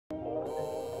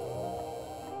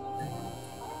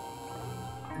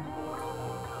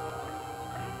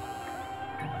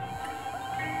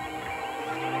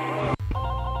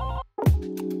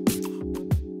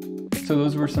So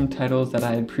those were some titles that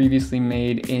I had previously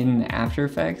made in After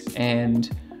Effects, and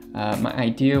my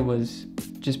idea was,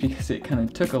 just because it kind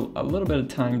of took a little bit of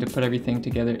time to put everything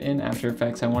together in After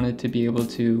Effects, I wanted to be able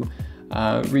to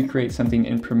recreate something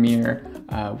in Premiere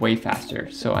way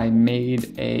faster. So I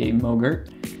made a mogrt.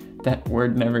 That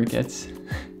word never gets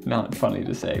not funny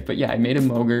to say, but yeah, I made a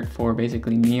mogrt for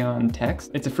basically neon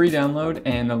text. It's a free download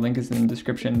and the link is in the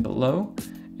description below.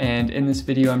 And in this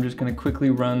video, I'm just going to quickly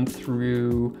run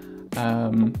through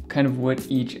kind of what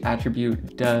each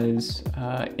attribute does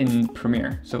in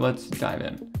Premiere. So let's dive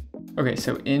in. Okay,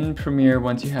 so in Premiere,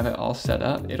 once you have it all set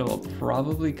up, it'll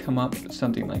probably come up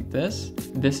something like this.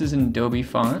 This is an Adobe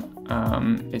font.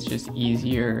 It's just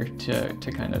easier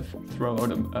to kind of throw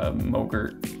out a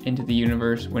mogrt into the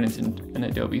universe when it's in an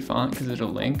Adobe font, because it'll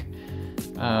link.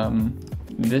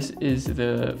 This is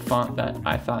the font that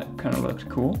I thought kind of looked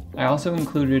cool. I also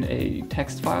included a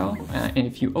text file, and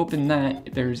if you open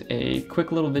that, there's a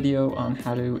quick little video on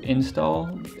how to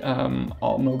install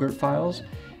all mogrt files,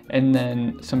 and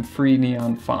then some free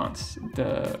neon fonts.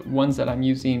 The ones that I'm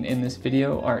using in this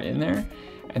video are in there,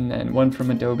 and then one from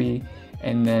Adobe,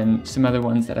 and then some other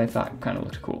ones that I thought kind of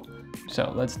looked cool.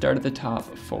 So let's start at the top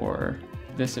for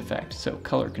this effect. So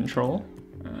color control.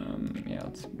 Yeah,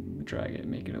 let's drag it,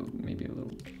 make it maybe a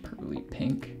little purpley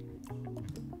pink.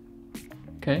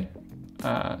 Okay,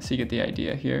 so you get the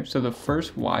idea here. So the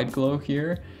first wide glow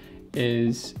here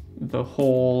is the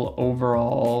whole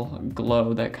overall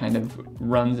glow that kind of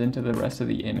runs into the rest of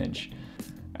the image.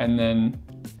 And then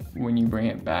when you bring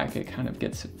it back, it kind of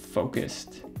gets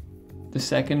focused. The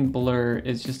second blur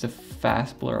is just a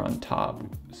fast blur on top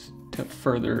to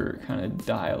further kind of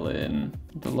dial in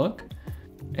the look.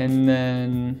 And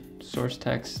then source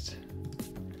text,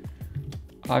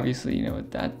 obviously you know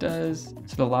what that does.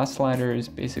 So the last slider is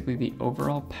basically the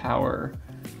overall power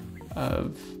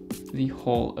of the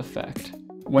whole effect.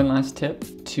 One last tip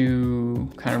to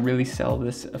kind of really sell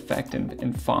this effect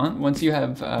in font, once you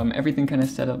have everything kind of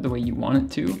set up the way you want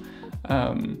it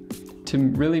to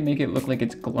really make it look like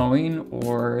it's glowing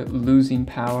or losing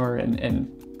power,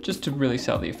 and just to really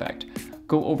sell the effect,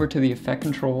 go over to the effect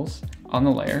controls on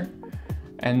the layer,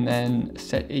 and then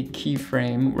set a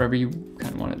keyframe wherever you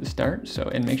kind of want it to start. So,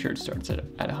 and make sure it starts at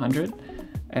 100,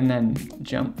 and then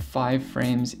jump 5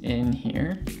 frames in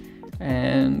here.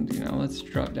 And, you know, let's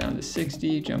drop down to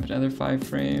 60, jump another 5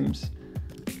 frames,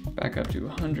 back up to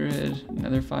 100,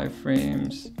 another 5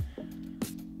 frames,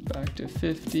 back to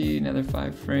 50, another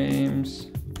 5 frames,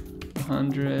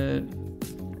 100,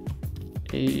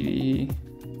 80,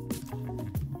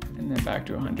 and then back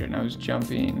to 100. And I was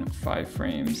jumping 5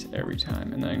 frames every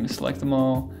time. And then I'm going to select them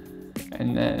all,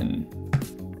 and then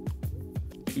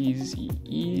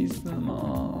ease them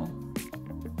all.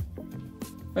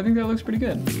 I think that looks pretty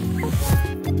good.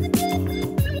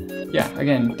 Yeah,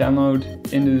 again,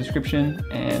 download in the description,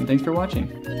 and thanks for watching.